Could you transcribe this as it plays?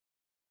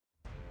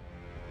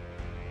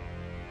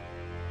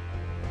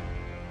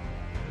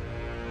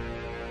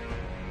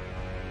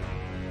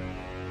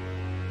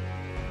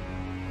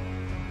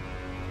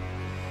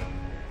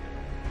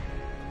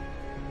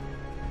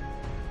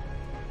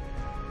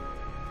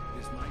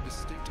my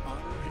distinct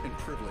honor and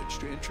privilege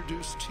to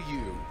introduce to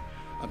you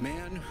a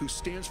man who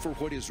stands for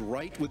what is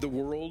right with the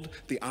world,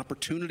 the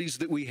opportunities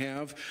that we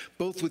have,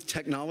 both with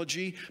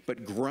technology,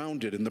 but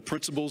grounded in the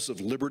principles of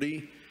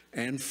liberty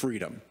and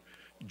freedom.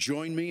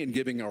 Join me in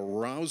giving a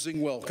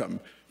rousing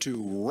welcome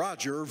to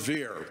Roger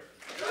Ver.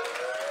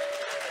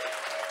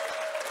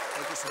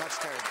 Thank you so much,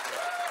 Terry.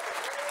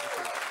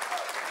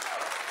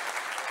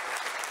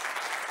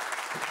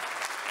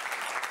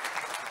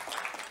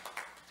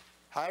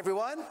 Hi,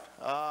 everyone.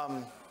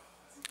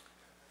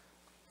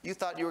 You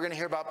thought you were going to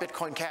hear about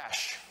Bitcoin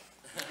Cash.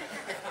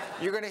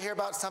 You're going to hear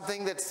about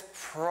something that's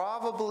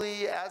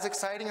probably as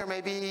exciting or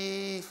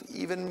maybe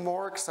even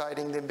more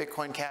exciting than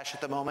Bitcoin Cash at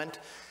the moment,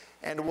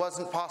 and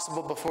wasn't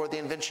possible before the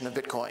invention of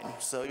Bitcoin.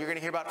 So you're going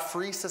to hear about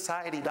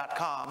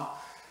freesociety.com,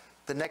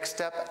 the next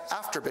step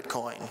after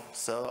Bitcoin.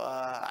 So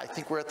I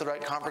think we're at the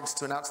right conference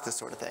to announce this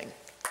sort of thing.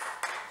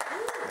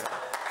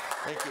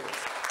 Thank you.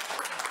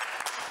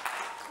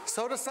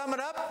 So to sum it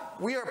up,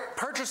 we are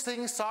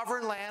purchasing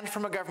sovereign land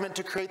from a government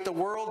to create the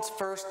world's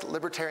first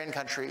libertarian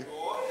country.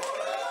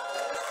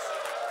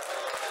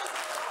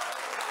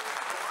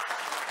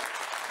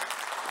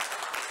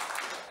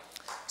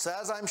 So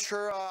as I'm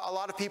sure a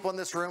lot of people in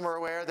this room are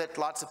aware, that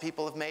lots of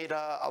people have made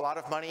a lot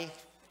of money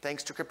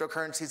thanks to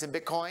cryptocurrencies and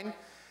Bitcoin.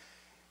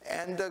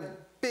 And a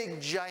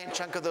big giant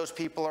chunk of those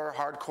people are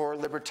hardcore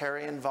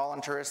libertarian,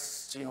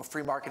 voluntarists,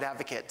 free market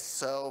advocates.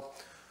 So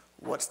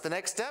what's the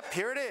next step?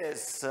 Here it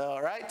is.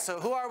 All right, so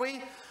who are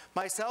we?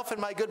 Myself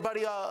and my good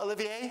buddy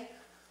Olivier.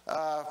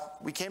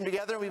 We came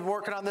together and we've been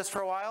working on this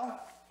for a while.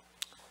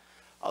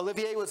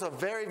 Olivier was a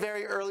very,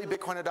 very early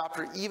Bitcoin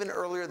adopter, even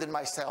earlier than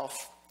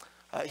myself.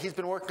 He's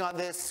been working on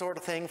this sort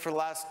of thing for the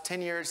last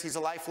 10 years. He's a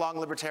lifelong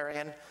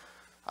libertarian.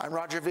 I'm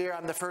Roger Ver.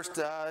 I'm the first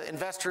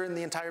investor in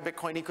the entire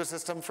Bitcoin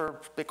ecosystem for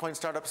Bitcoin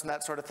startups and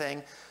that sort of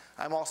thing.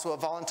 I'm also a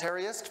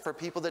voluntarist. For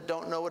people that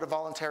don't know what a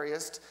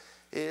voluntarist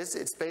is,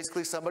 it's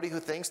basically somebody who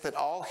thinks that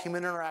all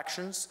human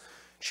interactions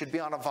should be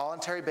on a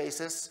voluntary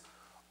basis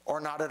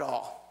or not at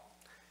all.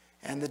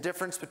 And the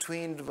difference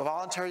between a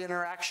voluntary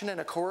interaction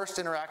and a coerced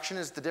interaction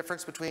is the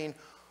difference between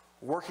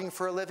working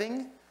for a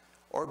living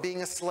or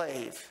being a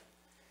slave.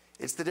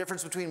 It's the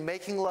difference between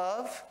making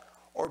love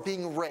or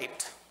being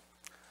raped.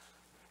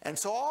 And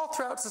so all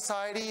throughout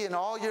society and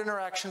all your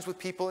interactions with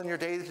people in your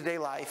day-to-day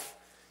life,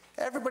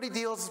 everybody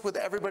deals with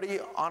everybody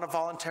on a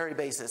voluntary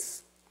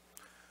basis,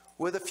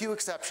 with a few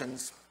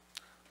exceptions: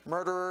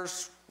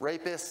 murderers,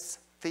 rapists,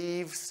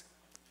 thieves,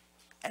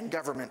 and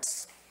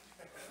governments.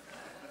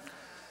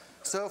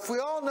 So if we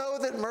all know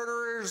that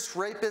murderers,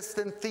 rapists,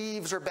 and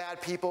thieves are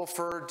bad people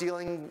for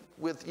dealing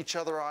with each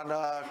other on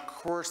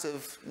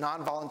coercive,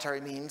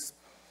 non-voluntary means,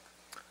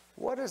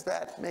 what does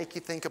that make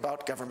you think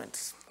about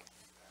governments?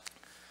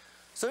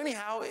 So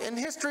anyhow, in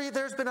history,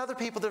 there's been other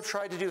people that have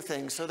tried to do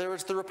things. So there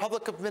was the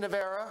Republic of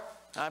Minevera.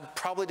 I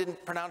probably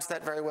didn't pronounce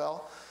that very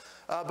well.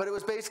 But it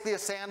was basically a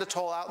sand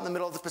atoll out in the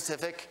middle of the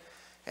Pacific.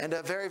 And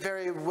a very,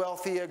 very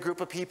wealthy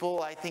group of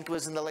people, I think it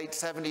was in the late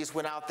 70s,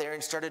 went out there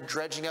and started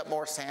dredging up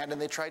more sand.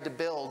 And they tried to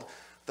build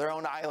their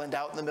own island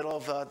out in the middle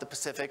of the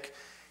Pacific.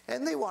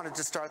 And they wanted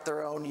to start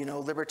their own,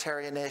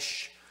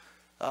 libertarian-ish,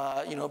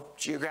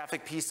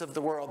 geographic piece of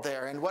the world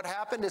there. And what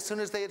happened, as soon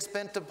as they had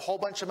spent a whole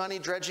bunch of money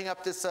dredging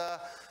up this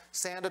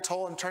sand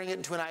atoll and turning it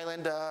into an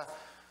island,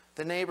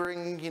 the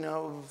neighboring,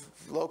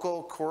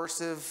 local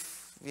coercive,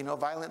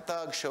 violent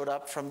thug showed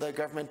up from the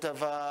government of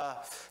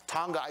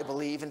Tonga, I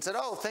believe, and said,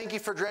 "Oh, thank you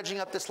for dredging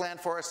up this land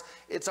for us.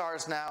 It's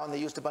ours now." And they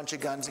used a bunch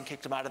of guns and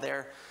kicked them out of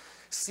there.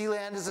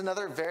 Sealand is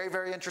another very,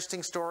 very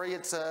interesting story.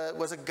 It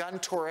was a gun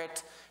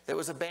turret that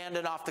was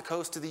abandoned off the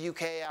coast of the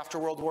UK after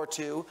World War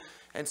II.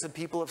 And some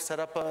people have set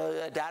up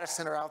a data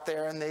center out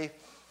there, and they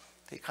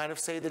kind of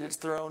say that it's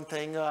their own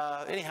thing.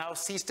 Anyhow,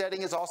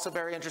 seasteading is also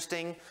very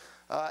interesting.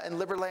 And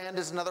Liberland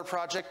is another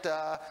project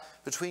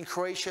between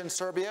Croatia and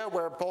Serbia,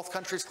 where both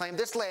countries claim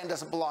this land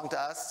doesn't belong to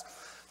us.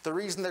 The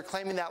reason they're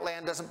claiming that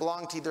land doesn't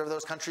belong to either of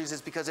those countries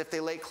is because if they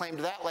lay claim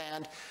to that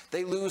land,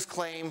 they lose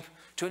claim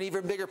to an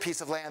even bigger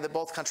piece of land that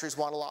both countries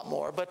want a lot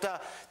more. But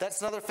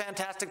that's another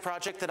fantastic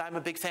project that I'm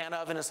a big fan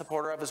of and a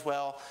supporter of as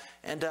well.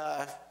 And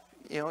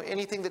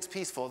anything that's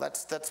peaceful,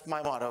 that's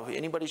my motto.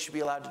 Anybody should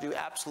be allowed to do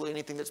absolutely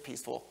anything that's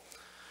peaceful.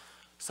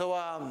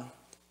 So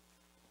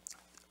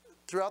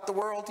throughout the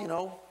world,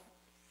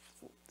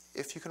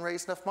 if you can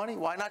raise enough money,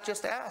 why not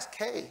just ask?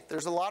 Hey,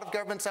 there's a lot of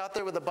governments out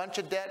there with a bunch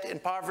of debt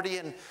and poverty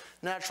and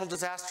natural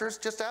disasters.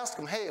 Just ask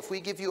them, hey, if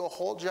we give you a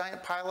whole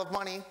giant pile of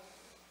money,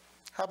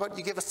 how about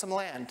you give us some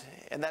land?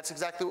 And that's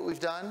exactly what we've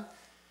done.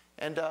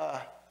 And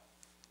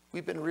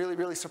we've been really,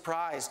 really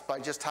surprised by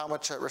just how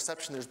much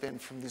reception there's been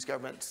from these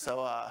governments.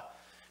 So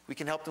we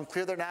can help them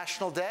clear their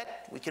national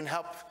debt. We can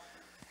help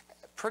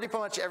pretty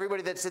much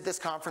everybody that's at this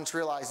conference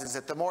realizes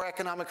that the more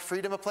economic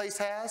freedom a place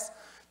has,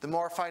 the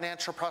more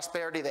financial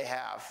prosperity they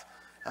have.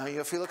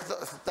 If you look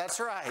at that's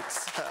right.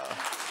 So,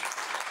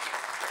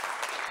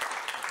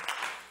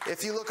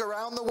 if you look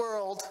around the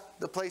world,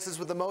 the places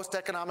with the most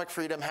economic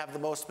freedom have the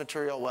most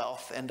material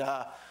wealth. And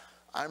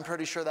I'm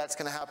pretty sure that's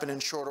going to happen in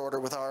short order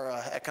with our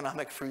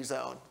economic free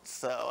zone.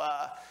 So,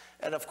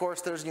 and of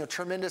course, there's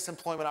tremendous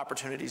employment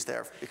opportunities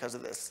there because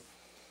of this.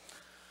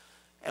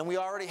 And we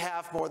already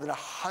have more than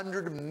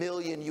 $100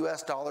 million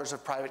US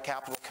of private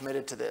capital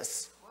committed to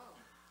this.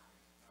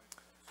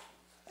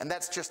 And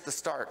that's just the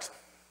start,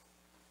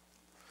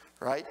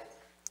 right?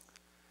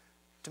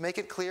 To make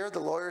it clear, the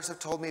lawyers have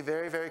told me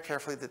very, very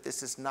carefully that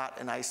this is not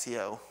an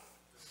ICO.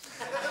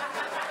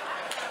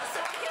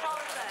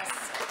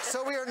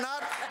 So we are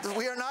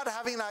not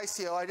having an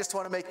ICO. I just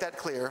want to make that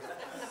clear.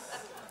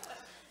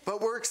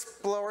 But we're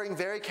exploring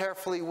very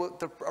carefully what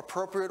the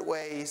appropriate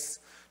ways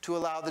to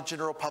allow the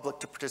general public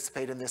to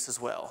participate in this as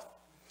well.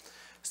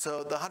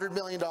 So the $100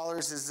 million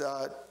is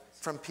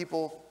from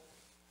people,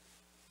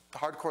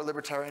 hardcore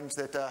libertarians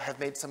that have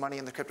made some money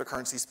in the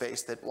cryptocurrency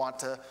space that want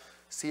to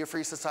see a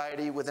free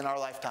society within our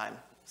lifetime.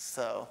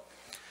 So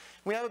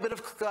we have a bit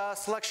of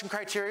selection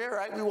criteria,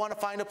 right? We want to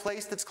find a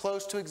place that's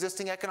close to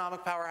existing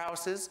economic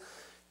powerhouses,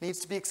 needs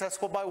to be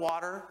accessible by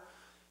water.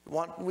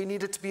 We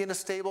need it to be in a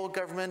stable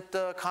government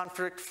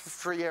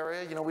conflict-free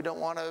area. We don't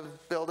want to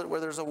build it where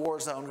there's a war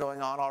zone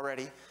going on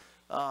already.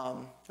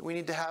 We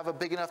need to have a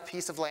big enough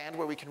piece of land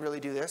where we can really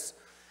do this.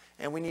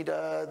 And we need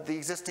the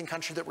existing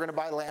country that we're going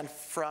to buy land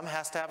from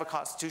has to have a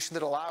constitution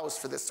that allows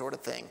for this sort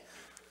of thing.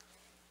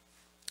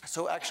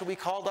 So actually we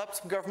called up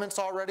some governments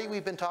already.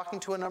 We've been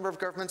talking to a number of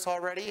governments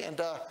already, and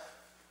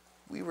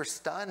we were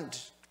stunned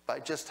by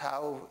just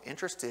how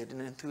interested and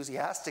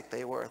enthusiastic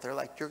they were. They're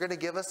like, you're going to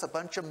give us a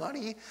bunch of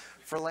money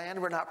for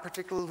land we're not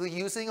particularly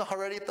using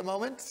already at the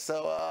moment?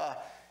 So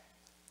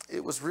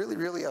it was really,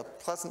 really a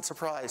pleasant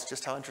surprise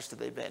just how interested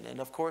they've been. And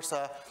of course,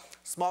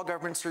 small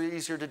governments are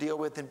easier to deal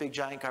with than big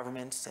giant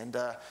governments, and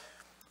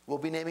we'll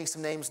be naming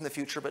some names in the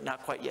future, but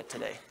not quite yet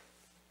today.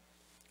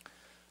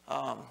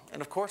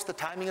 And of course, the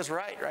timing is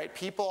right?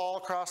 People all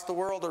across the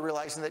world are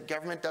realizing that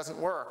government doesn't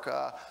work.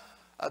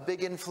 A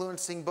big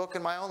influencing book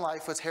in my own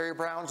life was Harry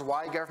Brown's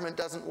Why Government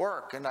Doesn't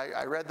Work. And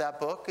I read that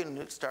book and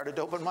it started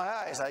to open my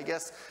eyes. I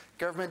guess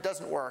government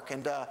doesn't work.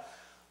 And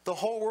the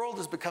whole world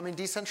is becoming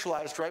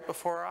decentralized right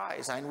before our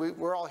eyes. I mean,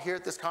 we're all here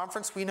at this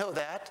conference, we know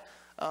that.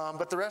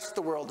 But the rest of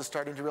the world is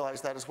starting to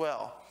realize that as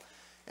well.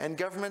 And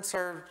governments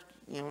are,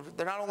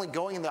 they're not only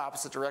going in the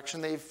opposite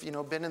direction, they've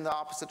been in the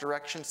opposite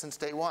direction since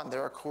day one.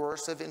 They're a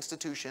coercive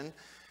institution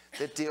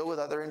that deal with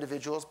other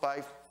individuals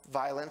by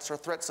violence or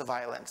threats of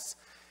violence.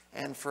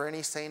 And for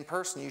any sane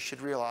person, you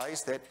should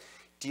realize that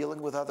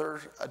dealing with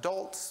other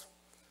adults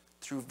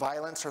through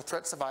violence or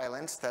threats of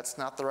violence, that's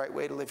not the right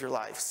way to live your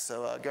life.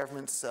 So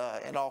governments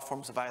and all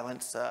forms of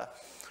violence,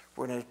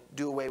 we're going to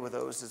do away with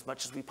those as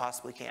much as we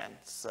possibly can.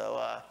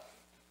 So,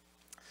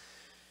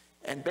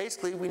 and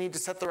basically, we need to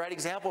set the right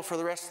example for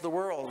the rest of the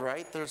world,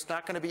 right? There's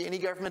not going to be any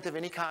government of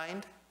any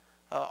kind.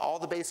 All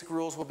the basic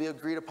rules will be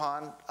agreed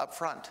upon up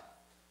front.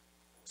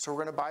 So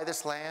we're going to buy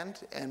this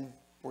land, and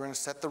we're going to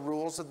set the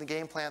rules of the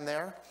game plan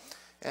there.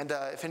 And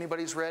if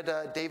anybody's read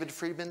David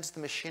Friedman's The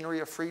Machinery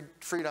of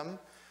Freedom,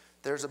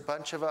 there's a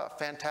bunch of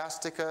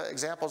fantastic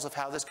examples of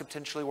how this could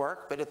potentially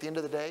work. But at the end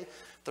of the day,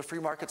 the free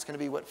market's going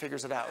to be what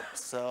figures it out.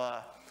 So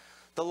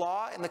the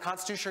law and the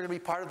Constitution are going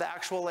to be part of the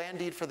actual land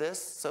deed for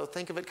this. So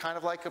think of it kind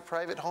of like a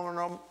private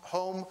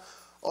home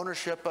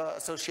ownership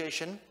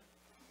association.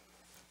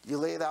 You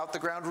lay out the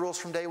ground rules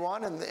from day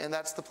one, and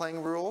that's the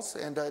playing rules.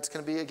 And it's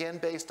going to be, again,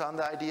 based on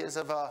the ideas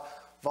of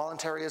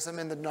voluntarism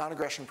and the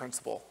non-aggression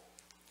principle.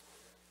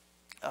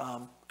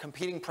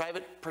 Competing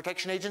private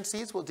protection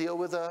agencies will deal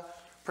with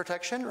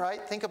protection,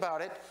 right? Think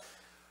about it.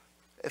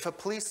 If a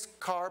police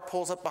car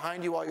pulls up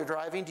behind you while you're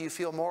driving, do you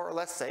feel more or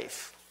less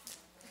safe?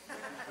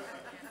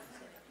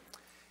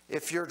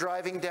 If you're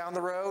driving down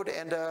the road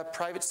and a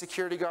private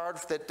security guard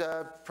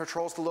that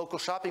patrols the local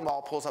shopping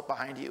mall pulls up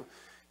behind you,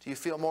 do you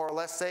feel more or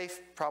less safe?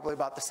 Probably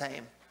about the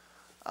same.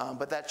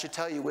 But that should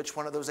tell you which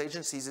one of those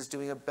agencies is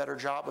doing a better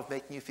job of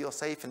making you feel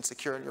safe and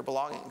secure in your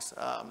belongings.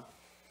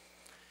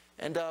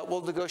 And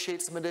we'll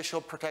negotiate some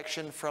additional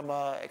protection from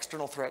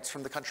external threats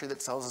from the country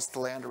that sells us the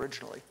land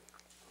originally.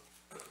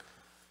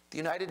 The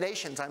United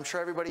Nations, I'm sure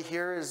everybody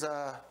here is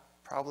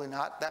probably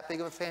not that big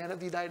of a fan of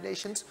the United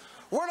Nations.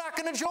 We're not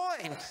going to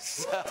join.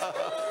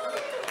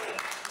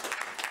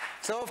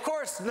 So of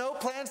course, no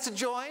plans to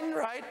join,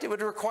 right? It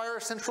would require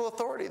a central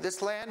authority.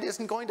 This land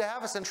isn't going to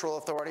have a central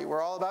authority.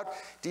 We're all about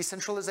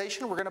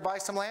decentralization. We're going to buy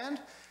some land.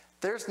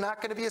 There's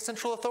not going to be a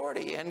central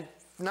authority. And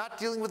not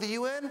dealing with the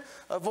UN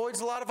avoids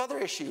a lot of other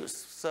issues.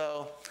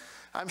 So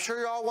I'm sure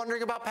you're all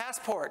wondering about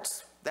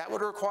passports. That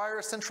would require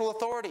a central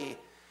authority.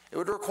 It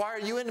would require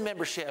UN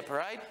membership,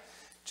 right?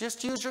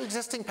 Just use your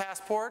existing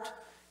passport.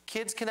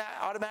 Kids can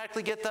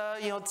automatically get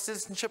the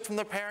citizenship from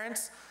their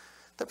parents.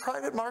 The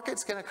private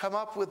market's going to come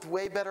up with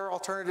way better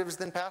alternatives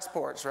than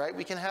passports, right?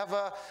 We can have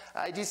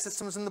ID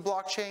systems in the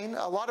blockchain.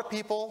 A lot of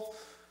people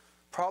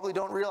probably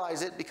don't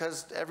realize it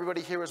because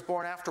everybody here was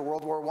born after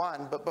World War I.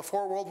 But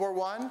before World War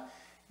I,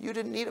 you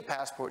didn't need a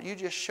passport. You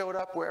just showed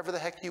up wherever the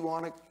heck you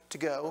wanted to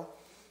go,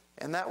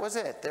 and that was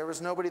it. There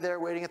was nobody there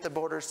waiting at the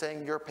border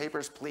saying, your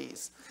papers,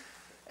 please.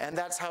 And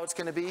that's how it's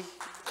going to be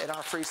in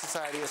our free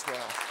society as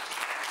well.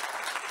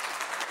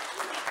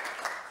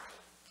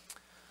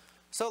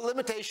 So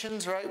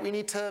limitations, right? We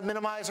need to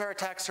minimize our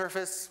attack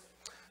surface.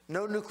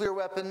 No nuclear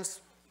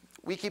weapons.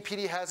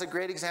 Wikipedia has a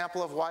great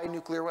example of why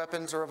nuclear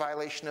weapons are a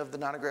violation of the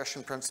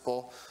non-aggression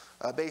principle,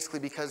 basically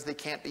because they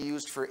can't be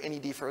used for any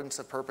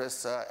defensive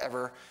purpose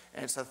ever,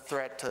 and it's a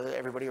threat to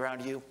everybody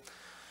around you.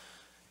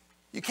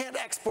 You can't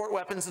export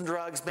weapons and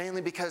drugs, mainly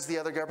because the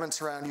other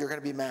governments around you are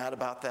going to be mad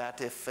about that,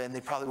 and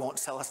they probably won't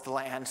sell us the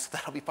land, so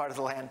that'll be part of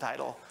the land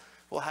title.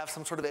 We'll have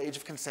some sort of age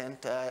of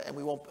consent, and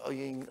we won't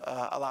be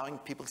allowing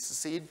people to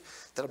secede.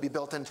 That'll be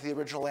built into the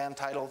original land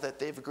title that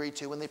they've agreed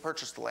to when they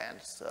purchased the land.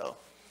 So,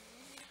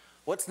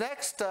 what's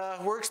next?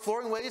 We're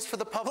exploring ways for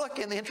the public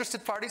and the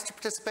interested parties to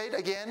participate.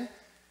 Again,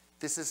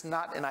 this is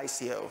not an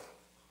ICO.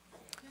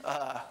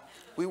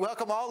 We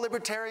welcome all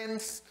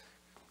libertarians,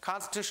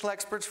 constitutional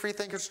experts, free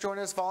thinkers to join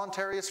us,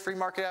 voluntarists, free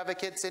market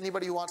advocates.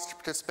 Anybody who wants to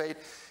participate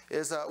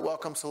is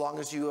welcome, so long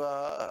as you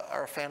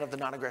are a fan of the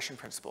non-aggression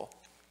principle.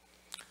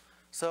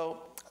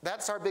 So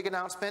that's our big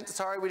announcement.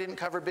 Sorry we didn't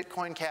cover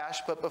Bitcoin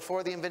Cash, but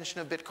before the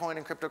invention of Bitcoin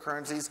and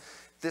cryptocurrencies,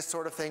 this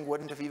sort of thing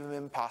wouldn't have even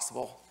been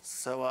possible.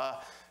 So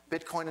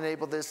Bitcoin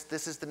enabled this.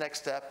 This is the next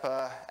step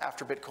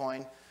after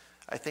Bitcoin.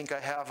 I think I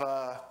have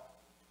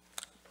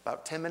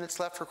about 10 minutes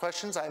left for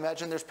questions. I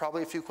imagine there's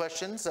probably a few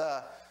questions.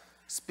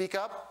 Speak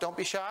up, don't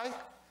be shy,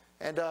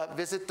 and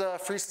visit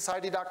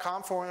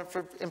freesociety.com for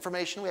more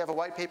information. We have a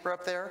white paper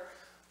up there.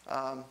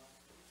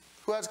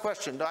 Who has a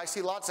question? I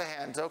see lots of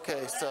hands.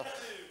 Okay, so,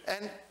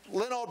 and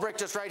Lynn Olbrich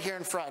just right here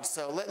in front.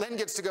 So Lynn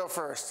gets to go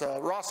first.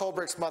 Ross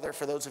Olbrich's mother,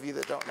 for those of you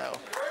that don't know.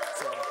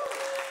 So.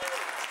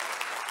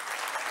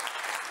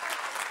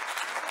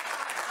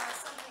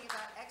 Something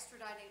about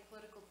extraditing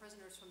political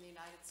prisoners from the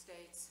United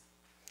States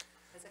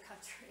as a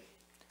country.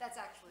 That's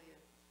actually it.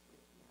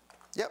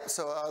 Yep,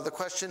 so the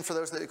question for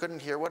those that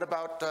couldn't hear, what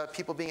about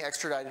people being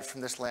extradited from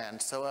this land?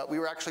 So we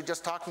were actually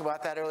just talking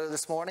about that earlier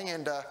this morning,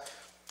 and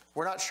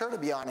we're not sure, to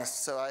be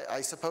honest. So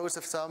I suppose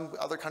if some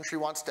other country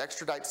wants to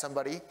extradite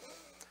somebody,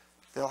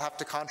 they'll have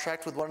to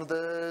contract with one of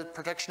the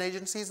protection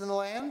agencies in the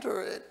land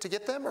or to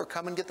get them, or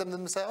come and get them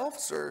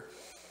themselves, or...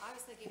 I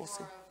was thinking more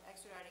of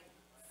extraditing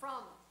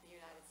from the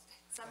United States.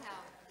 Somehow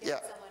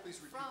get someone from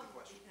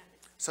the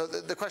United States. So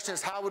the question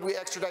is, how would we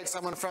extradite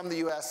someone from the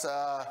U.S.?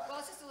 Well,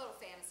 it's just a little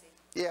fantasy.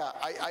 Yeah,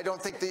 I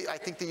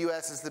think the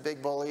U.S. is the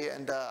big bully,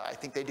 and I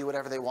think they do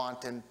whatever they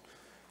want. And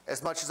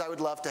as much as I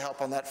would love to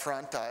help on that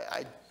front,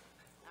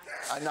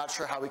 I'm not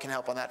sure how we can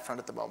help on that front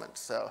at the moment.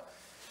 So,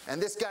 and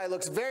this guy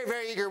looks very,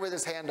 very eager with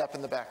his hand up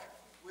in the back.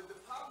 Would the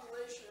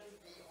population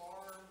be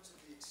armed to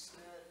the extent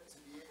to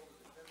be able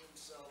to defend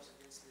themselves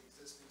against the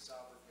existing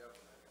sovereign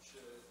government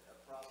should a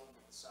problem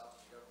with the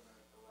sovereign government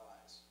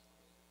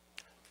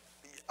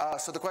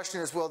arise? So the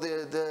question is, will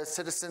the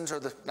citizens, or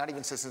not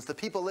even citizens, the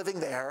people living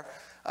there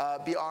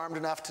be armed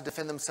enough to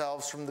defend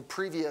themselves from the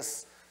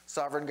previous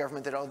sovereign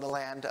government that owned the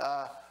land?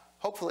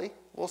 Hopefully,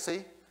 we'll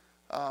see.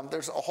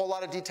 There's a whole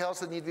lot of details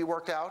that need to be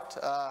worked out.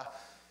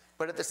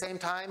 But at the same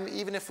time,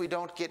 even if we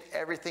don't get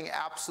everything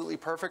absolutely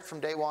perfect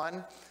from day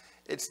one,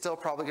 it's still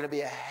probably going to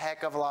be a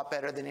heck of a lot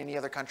better than any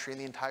other country in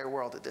the entire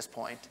world at this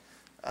point.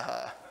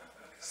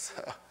 So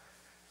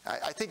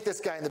I think this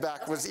guy in the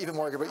back was even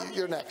more good, but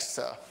you're next.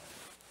 So.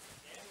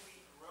 Can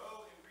we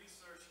grow and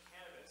research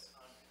cannabis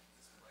on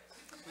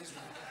this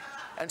place?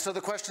 And so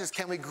the question is,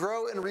 can we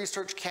grow and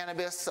research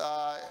cannabis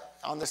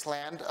on this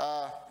land?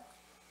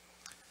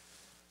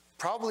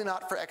 Probably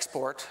not for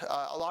export.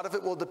 A lot of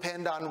it will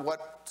depend on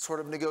what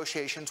sort of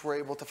negotiations we're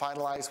able to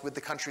finalize with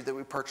the country that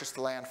we purchased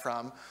the land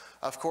from.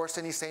 Of course,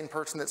 any sane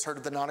person that's heard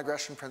of the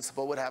non-aggression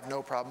principle would have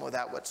no problem with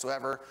that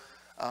whatsoever.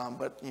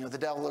 But you know, the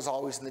devil is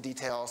always in the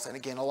details. And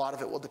again, a lot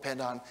of it will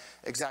depend on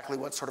exactly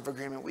what sort of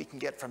agreement we can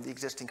get from the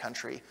existing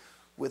country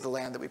with the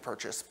land that we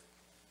purchase.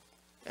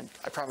 And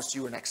I promised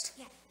you were next.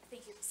 Yeah,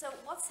 thank you. So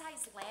what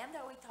size land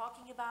are we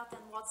talking about,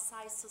 and what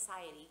size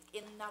society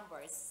in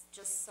numbers,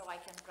 just so I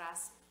can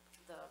grasp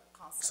the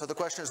concept? So the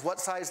question is, what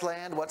size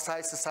land, what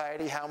size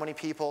society, how many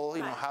people,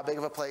 you know, how big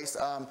of a place?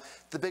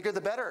 The bigger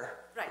the better,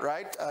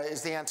 right?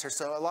 Is the answer.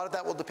 So a lot of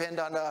that will depend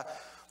on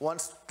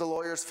once the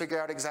lawyers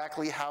figure out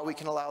exactly how we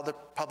can allow the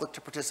public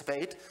to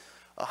participate.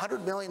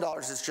 $100 million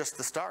is just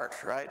the start,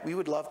 right? We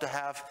would love to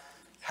have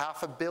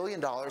 $500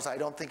 million. I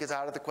don't think is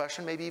out of the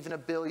question. Maybe even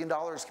 $1 billion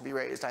can be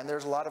raised. And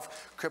there's a lot of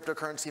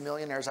cryptocurrency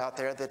millionaires out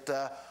there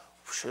that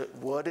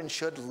would and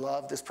should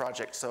love this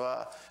project.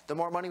 So the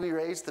more money we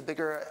raise, the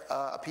bigger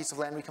a piece of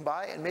land we can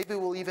buy, and maybe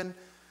we'll even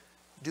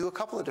do a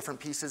couple of different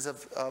pieces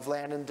of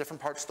land in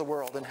different parts of the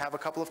world and have a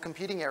couple of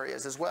competing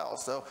areas as well.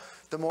 So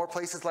the more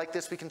places like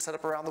this we can set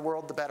up around the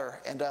world, the better.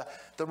 And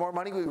the more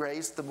money we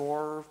raise, the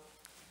more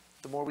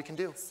we can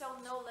do. So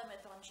no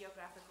limit on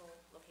geographical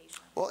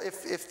location? Well,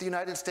 if the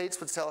United States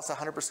would sell us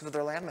 100% of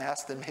their land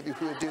mass, then maybe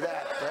we would do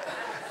that. But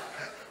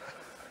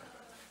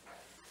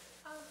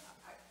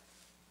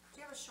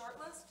a short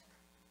list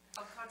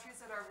of countries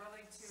that are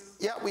willing to...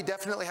 Yeah, we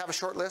definitely have a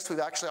short list. We've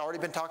actually already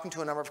been talking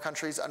to a number of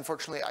countries.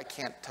 Unfortunately, I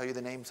can't tell you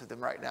the names of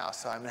them right now,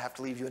 so I'm going to have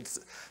to leave you in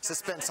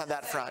suspense on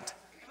that front.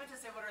 I meant to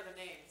say, what are the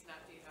names, not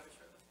do you have a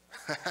short list?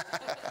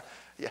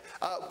 Yeah,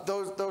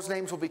 those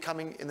names will be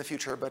coming in the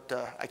future, but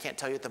I can't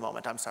tell you at the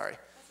moment. I'm sorry.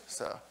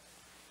 So,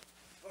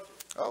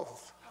 oh,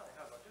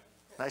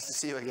 nice to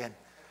see you again.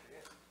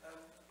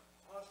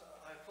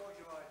 I applaud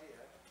your idea,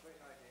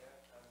 great idea,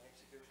 and the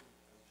execution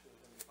I'm sure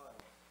is going to be fine.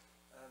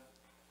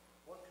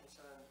 One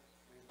concern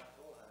we might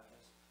all have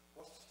is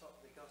what's to stop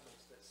the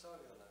governments that sell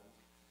your land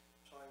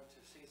trying to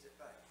seize it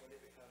back when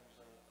it becomes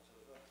a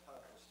sort of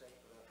powerful state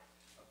with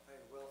a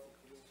very wealthy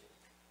community.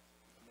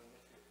 I mean,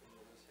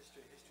 there's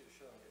history has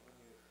shown that when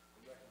the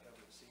American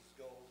government seizes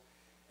gold,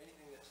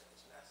 anything that's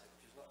an asset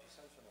which is not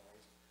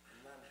decentralized,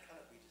 and land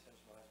cannot be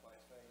decentralized by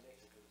its very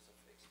nature because it's a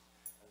fixed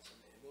and it's an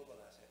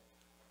immobile asset.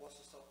 What's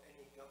to stop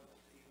any government,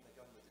 even the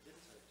government that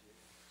didn't sell it to you,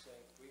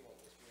 saying, we want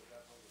this, we'll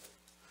grab hold of it?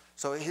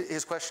 So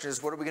his question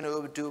is, what are we going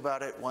to do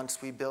about it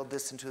once we build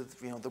this into,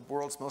 the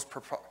world's most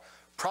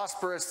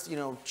prosperous,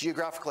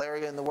 geographical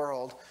area in the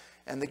world,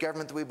 and the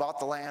government that we bought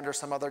the land or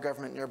some other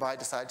government nearby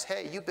decides,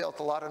 hey, you built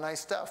a lot of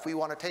nice stuff, we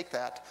want to take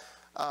that.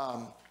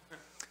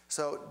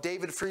 So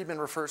David Friedman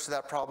refers to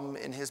that problem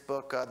in his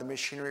book, The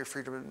Machinery of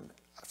Freedom,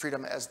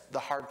 as the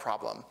hard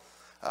problem.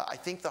 I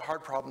think the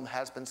hard problem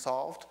has been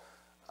solved.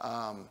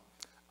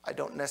 I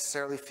don't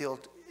necessarily feel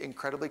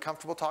incredibly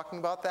comfortable talking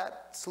about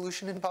that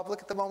solution in public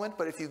at the moment,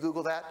 but if you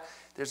Google that,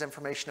 there's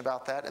information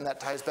about that, and that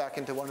ties back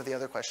into one of the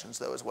other questions,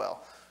 though, as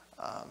well.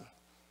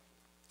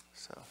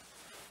 So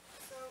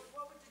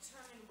what would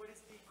determine what is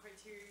the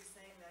criteria you're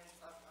saying that is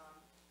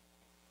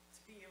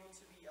to be able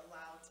to be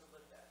allowed to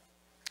live there?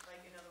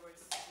 Like, in other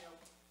words,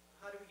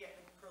 how do we get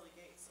in the pearly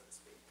gates, so to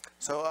speak?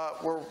 So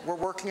we're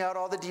working out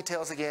all the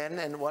details again,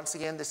 and once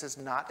again, this is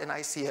not an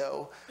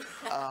ICO.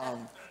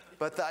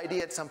 But the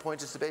idea at some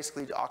point is to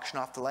basically auction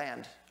off the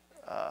land.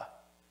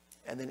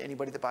 And then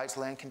anybody that buys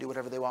the land can do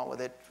whatever they want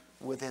with it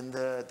within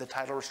the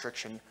title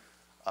restriction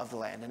of the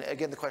land. And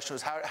again, the question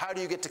was, how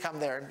do you get to come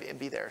there and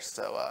be there?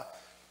 So,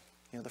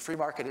 the free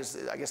market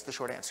is, I guess, the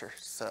short answer.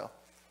 So.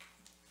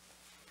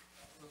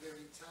 Will there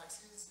be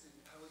taxes, and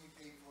how will you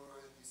pay for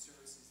the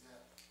services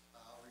that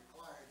are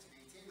required to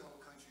maintain the whole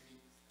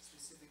country,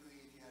 specifically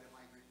if you had a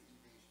migrant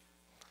invasion?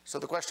 So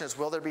the question is,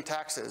 will there be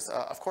taxes?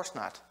 Of course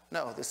not.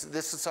 No, this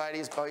society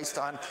is based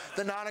on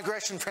the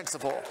non-aggression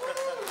principle.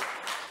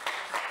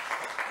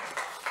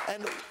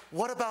 And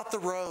what about the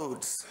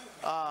roads?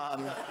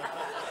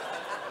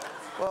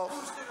 Well,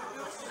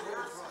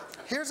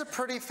 here's a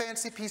pretty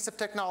fancy piece of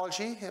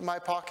technology in my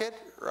pocket,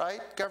 right?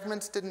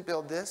 Governments didn't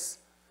build this.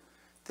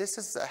 This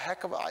is a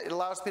heck of it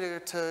allows me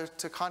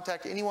to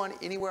contact anyone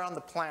anywhere on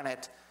the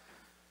planet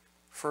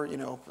for, I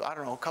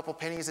don't know, a couple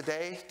pennies a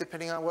day,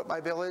 depending on what my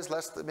bill is,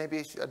 less than maybe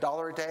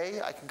 $1 a day.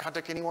 I can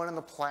contact anyone on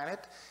the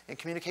planet and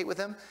communicate with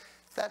them.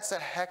 That's a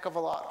heck of a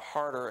lot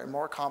harder and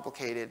more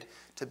complicated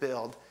to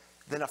build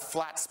than a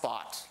flat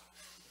spot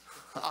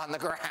on the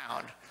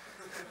ground.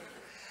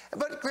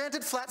 But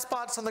granted, flat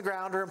spots on the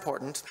ground are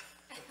important.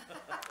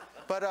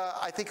 But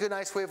I think a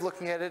nice way of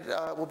looking at it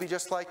will be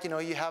just like,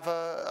 you have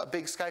a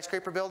big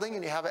skyscraper building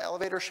and you have an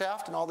elevator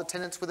shaft and all the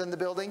tenants within the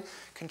building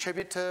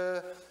contribute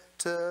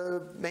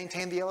to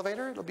maintain the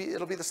elevator. It'll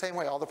be the same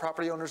way. All the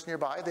property owners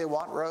nearby, they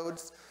want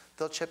roads,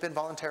 they'll chip in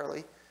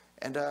voluntarily,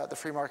 and the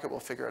free market will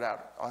figure it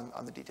out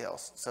on the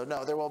details. So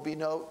no, there'll be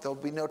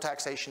no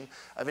taxation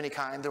of any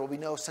kind. There will be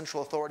no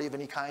central authority of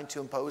any kind to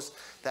impose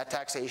that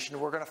taxation.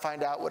 We're going to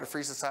find out what a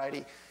free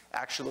society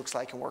actually looks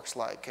like and works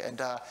like.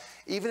 And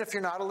even if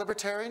you're not a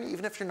libertarian,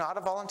 even if you're not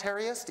a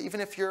voluntarist,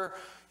 even if you're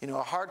a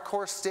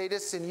hardcore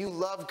statist and you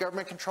love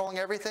government controlling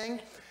everything,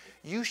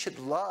 you should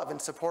love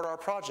and support our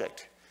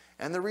project.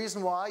 And the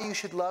reason why you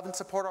should love and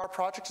support our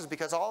project is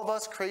because all of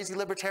us crazy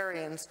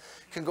libertarians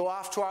can go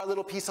off to our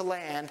little piece of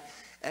land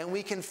and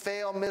we can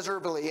fail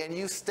miserably, and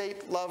you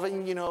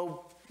state-loving,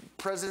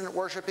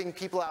 president-worshipping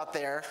people out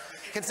there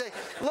can say,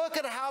 look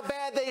at how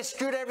bad they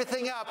screwed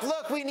everything up.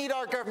 Look, we need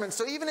our government.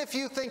 So even if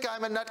you think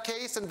I'm a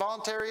nutcase and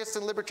voluntarists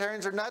and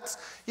libertarians are nuts,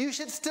 you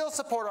should still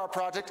support our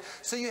project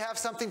so you have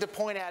something to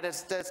point at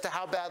as to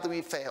how badly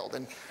we failed.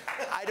 And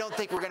I don't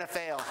think we're going to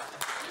fail.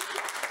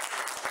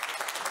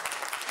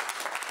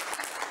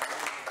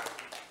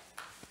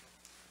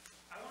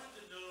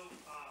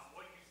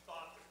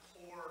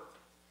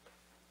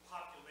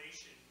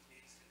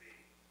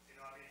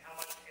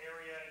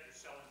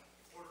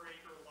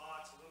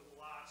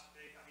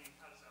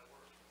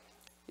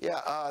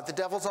 Yeah, the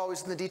devil's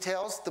always in the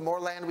details. The more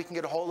land we can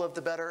get a hold of,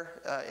 the better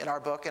in our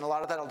book. And a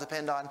lot of that will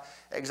depend on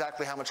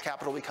exactly how much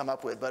capital we come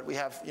up with. But we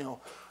have,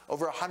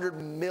 over $100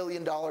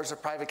 million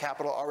of private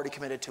capital already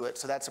committed to it.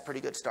 So that's a pretty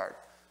good start.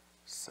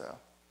 So,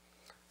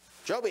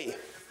 Joby. Is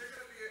there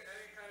going to be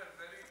any kind of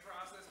vetting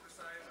process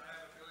besides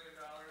I have $1 billion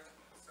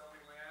selling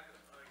land,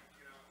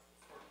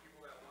 for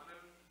people that want to,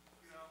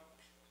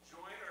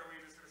 join? Or are we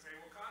just going to say,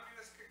 well,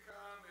 communists can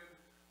come and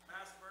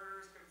mass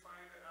murderers can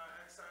find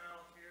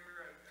exile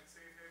here and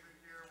safe haven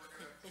here? We're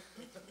going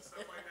to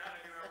stuff like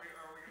that. Are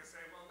we going to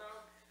say, well,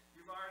 no,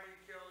 you've already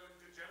killed and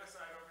did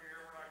genocide over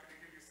here. We're not going to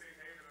give you safe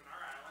haven on our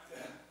island.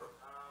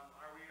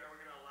 Are we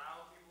going to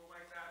allow people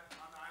like that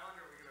on the island,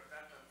 or are we going to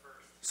vet them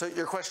first? So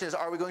your question is,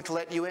 are we going to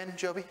let you in,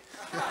 Joby?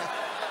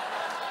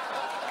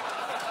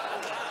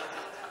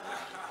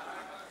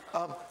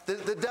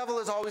 the devil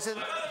is always in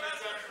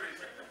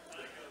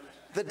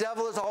the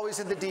devil is always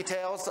in the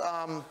details.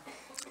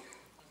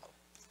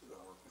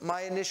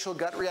 My initial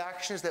gut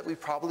reaction is that we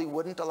probably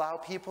wouldn't allow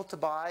people to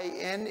buy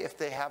in if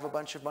they have a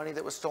bunch of money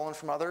that was stolen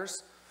from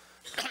others.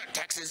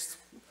 Texas.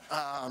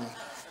 But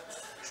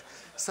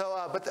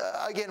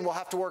again, we'll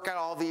have to work out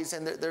all these,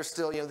 and there's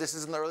still, this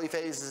is in the early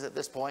phases at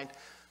this point,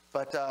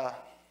 but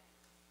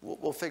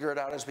we'll figure it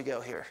out as we go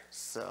here.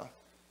 So.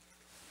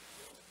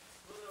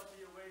 Will there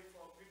be a way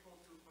for people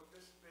to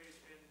participate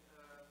in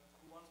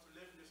who wants to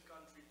live in this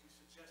country to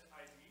suggest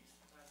IDs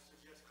and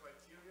suggest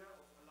criteria of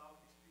allowing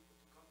these people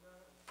to come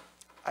there?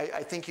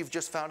 I think you've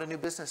just found a new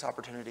business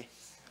opportunity.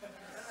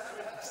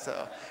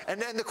 So,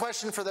 and then the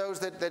question for those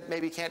that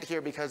maybe can't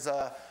hear because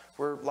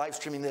we're live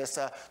streaming this,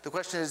 the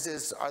question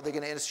is are they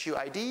going to issue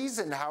IDs,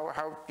 and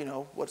how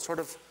what sort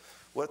of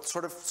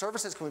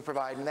services can we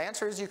provide? And the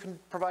answer is you can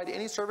provide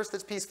any service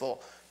that's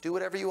peaceful. Do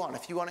whatever you want.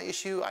 If you want to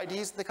issue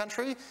IDs in the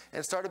country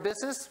and start a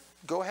business,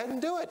 go ahead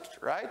and do it,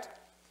 right?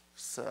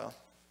 So.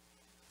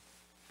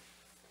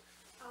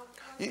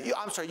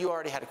 I'm sorry, you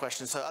already had a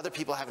question, so other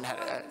people haven't had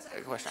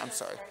a question. I'm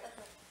sorry.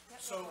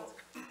 So,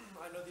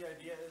 I know the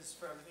idea is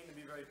for everything to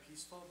be very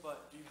peaceful,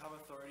 but do you have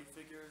authority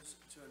figures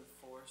to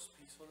enforce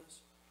peacefulness?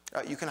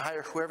 You can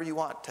hire whoever you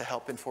want to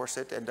help enforce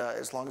it, and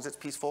as long as it's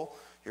peaceful,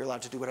 you're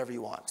allowed to do whatever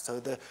you want. So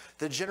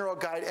the general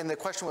guide, and the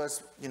question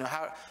was,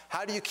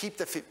 how do you keep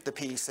the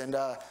peace? And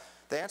the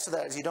answer to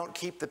that is you don't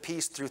keep the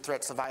peace through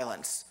threats of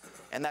violence.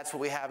 And that's what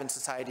we have in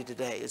society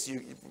today, is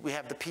we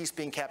have the peace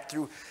being kept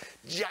through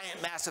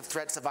giant, massive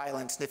threats of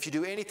violence. And if you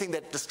do anything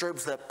that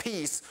disturbs the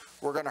peace,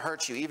 we're going to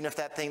hurt you, even if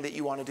that thing that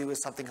you want to do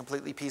is something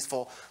completely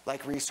peaceful,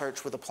 like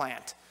research with a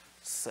plant.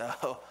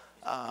 So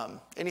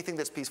anything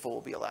that's peaceful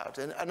will be allowed.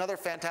 And another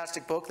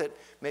fantastic book that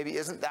maybe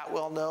isn't that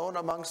well known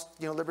amongst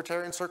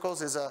libertarian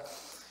circles is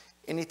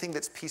Anything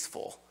That's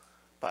Peaceful,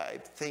 by, I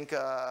think,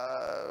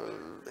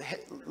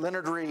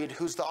 Leonard Reed,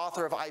 who's the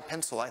author of I,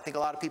 Pencil. I think a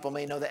lot of people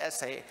may know the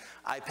essay,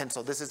 I,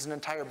 Pencil. This is an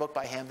entire book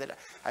by him that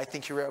I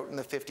think he wrote in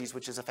the 50s,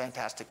 which is a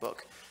fantastic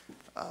book.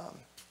 Are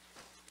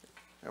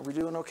we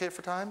doing okay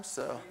for time?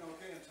 So,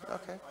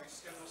 okay. My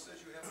schedule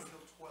says you have until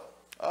 12.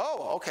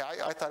 Oh, okay.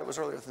 I thought it was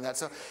earlier than that.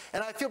 So,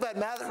 and I feel bad.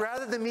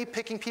 Rather than me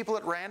picking people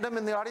at random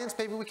in the audience,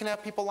 maybe we can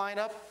have people line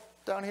up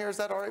down here. Is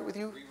that all right with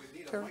you? We would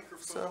need Karen? a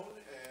microphone, and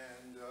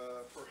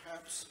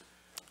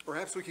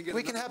perhaps we can get.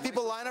 We can have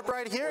people line up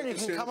right here, and you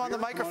can come on the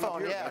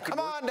microphone. Yeah, come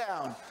on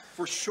down.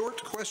 For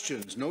short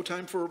questions, no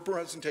time for a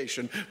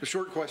presentation. A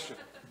short question.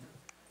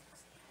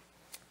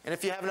 And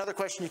if you have another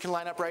question, you can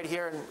line up right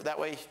here, and that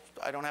way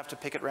I don't have to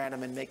pick at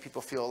random and make people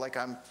feel like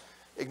I'm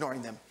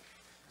ignoring them.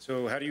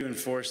 So how do you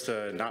enforce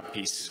the not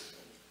peace?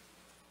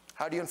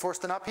 How do you enforce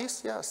the not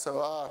peace? Yeah,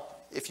 so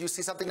if you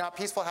see something not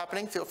peaceful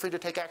happening, feel free to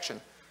take action.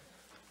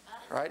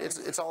 Right?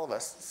 It's all of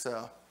us,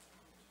 so.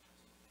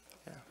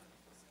 Yeah.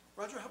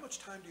 Roger, how much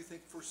time do you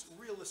think,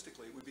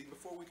 realistically, it would be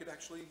before we could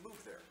actually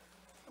move there?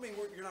 I mean,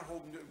 you're not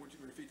holding your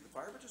feet to the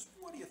fire, but just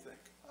what do you think?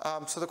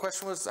 So the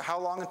question was, how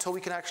long until we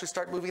can actually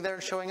start moving there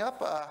and showing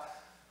up?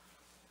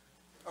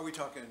 Are we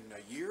talking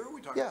a year? Are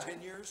we talking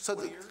 10 years,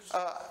 20 years?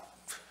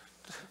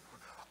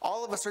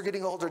 All of us are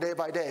getting older day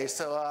by day,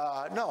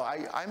 so no,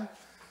 I'm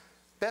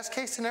best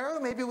case scenario,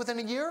 maybe within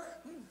a year.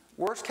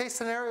 Worst case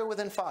scenario,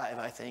 within 5,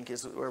 I think,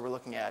 is where we're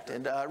looking at.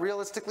 And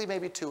realistically,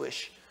 maybe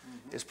 2-ish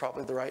is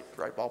probably the right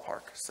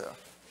ballpark, so.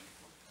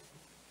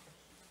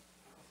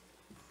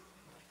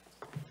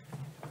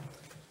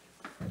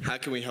 How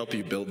can we help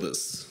you build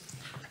this?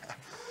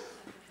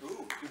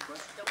 Ooh, good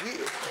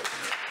question.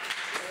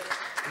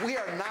 We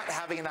are not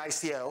having an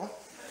ICO.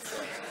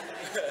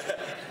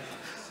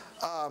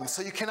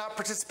 So you cannot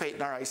participate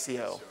in our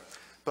ICO.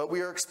 But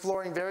we are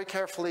exploring very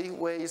carefully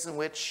ways in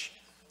which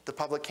the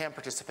public can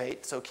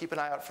participate. So keep an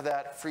eye out for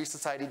that.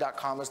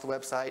 freesociety.com is the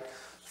website.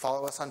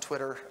 Follow us on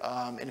Twitter.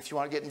 And if you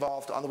want to get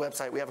involved on the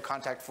website, we have a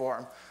contact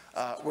form.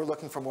 We're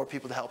looking for more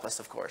people to help us,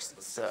 of course.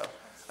 So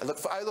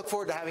I look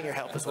forward to having your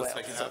help as well.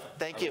 So,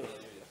 thank you.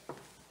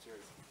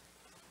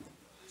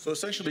 So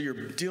essentially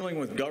you're dealing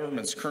with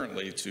governments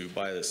currently to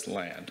buy this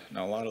land.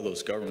 Now a lot of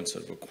those governments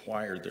have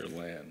acquired their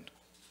land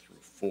through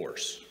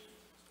force.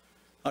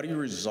 How do you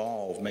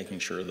resolve making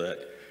sure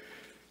that,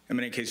 in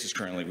many cases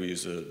currently we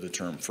use the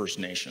term First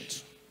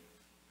Nations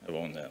have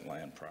owned that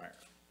land prior,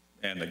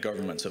 and the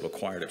governments have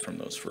acquired it from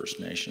those First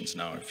Nations.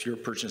 Now if you're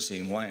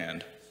purchasing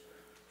land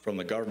from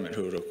the government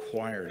who had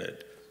acquired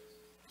it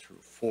through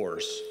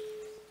force,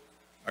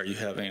 are you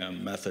having a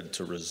method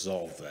to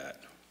resolve that?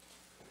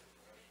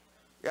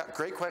 Yeah,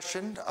 great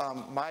question.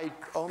 My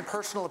own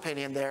personal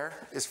opinion there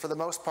is, for the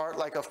most part,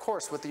 like, of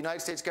course, what the United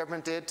States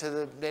government did to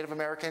the Native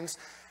Americans,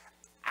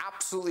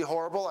 absolutely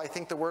horrible. I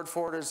think the word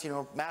for it is,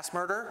 mass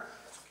murder.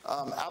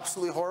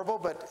 Absolutely horrible,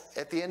 but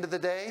at the end of the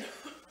day,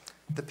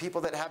 the people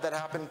that had that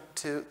happen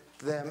to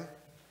them,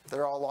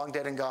 they're all long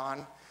dead and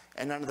gone,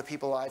 and none of the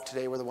people alive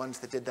today were the ones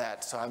that did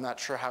that. So I'm not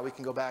sure how we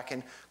can go back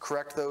and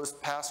correct those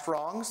past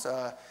wrongs.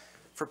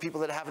 For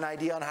people that have an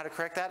idea on how to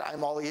correct that,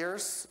 I'm all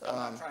ears.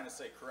 I'm not trying to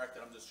say correct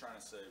it, I'm just trying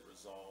to say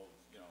resolve,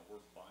 we're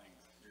buying,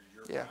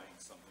 you're buying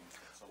something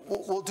from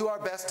we'll do our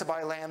best to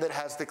buy land that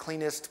has the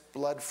cleanest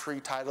blood-free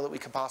title that we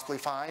can possibly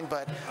find,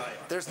 but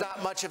there's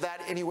not much of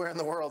that anywhere in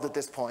the world at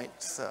this point,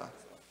 so,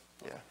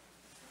 yeah.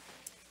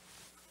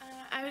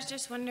 I was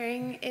just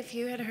wondering if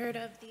you had heard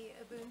of the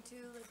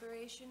Ubuntu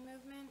Liberation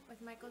Movement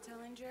with Michael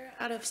Tellinger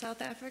out of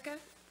South Africa?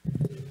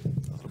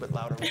 A little bit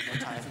louder one more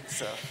time,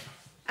 so.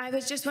 I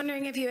was just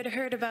wondering if you had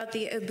heard about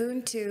the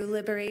Ubuntu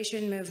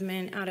Liberation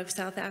Movement out of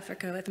South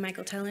Africa with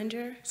Michael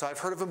Tellinger? So I've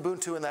heard of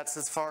Ubuntu, and that's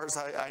as far as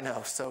I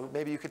know. So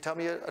maybe you could tell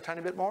me a tiny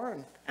bit more?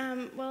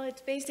 And Well,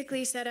 it's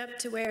basically set up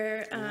to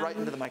where... right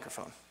into the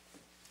microphone.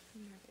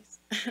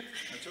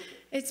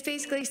 It's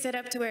basically set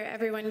up to where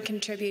everyone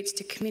contributes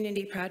to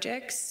community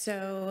projects.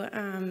 So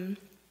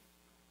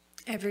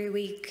every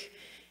week,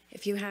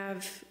 if you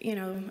have,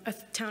 a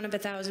town of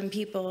 1,000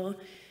 people,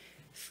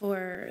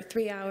 for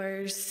 3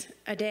 hours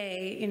a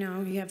day,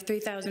 you have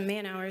 3,000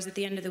 man hours at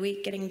the end of the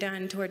week getting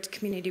done towards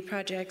community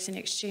projects in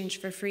exchange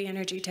for free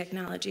energy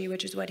technology,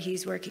 which is what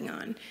he's working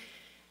on.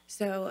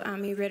 So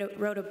he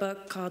wrote a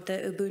book called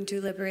the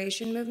Ubuntu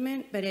Liberation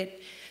Movement, but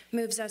it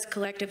moves us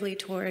collectively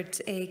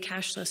towards a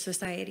cashless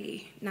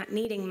society, not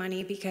needing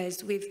money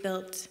because we've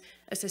built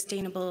a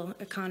sustainable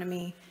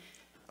economy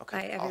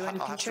by everyone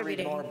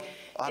contributing.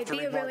 It'd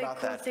be a really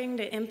cool thing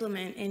to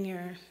implement in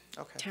your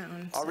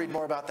town. I'll read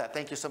more about that.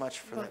 Thank you so much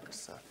for that.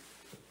 So.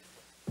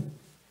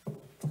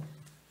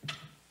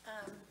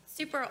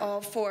 Super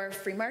all for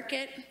free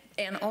market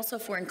and also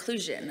for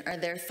inclusion. Are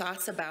there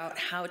thoughts about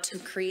how to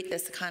create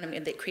this economy,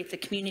 that create the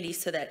community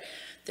so that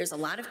there's a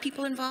lot of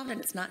people involved and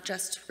it's not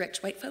just rich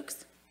white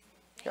folks?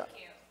 Yeah.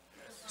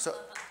 So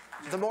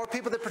the more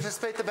people that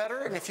participate, the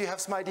better. And if you have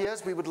some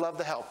ideas, we would love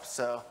the help.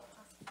 So,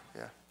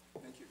 yeah.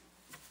 Thank you.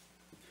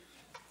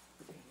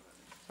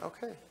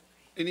 Okay.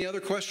 Any other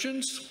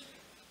questions?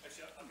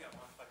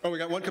 Oh, we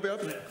got one coming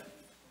up?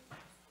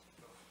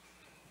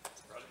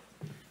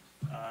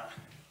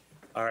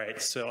 All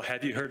right, so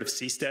have you heard of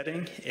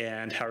seasteading,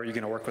 and how are you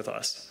going to work with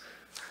us?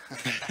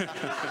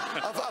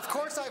 Of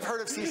course I've heard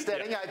of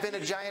seasteading. I've been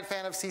a giant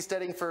fan of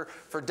seasteading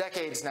for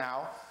decades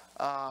now.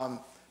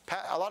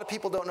 A lot of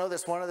people don't know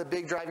this. One of the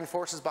big driving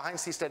forces behind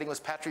seasteading was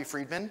Patrick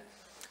Friedman.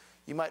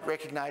 You might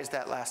recognize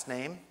that last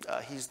name.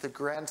 He's the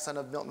grandson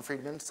of Milton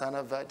Friedman, son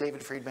of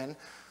David Friedman.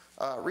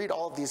 Read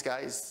all of these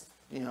guys.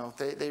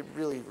 They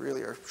really,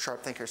 really are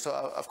sharp thinkers. So,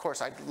 of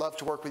course, I'd love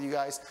to work with you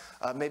guys.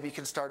 Maybe you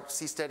can start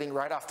seasteading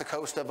right off the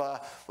coast of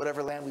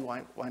whatever land we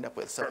wind up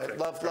with. So I'd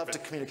love to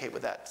communicate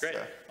with that. Great.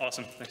 So.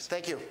 Awesome. Thanks.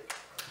 Thank you.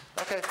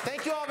 Okay.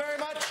 Thank you all very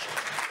much.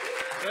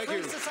 Thank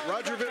you.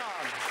 Roger,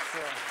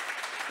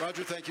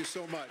 Roger, thank you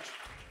so much.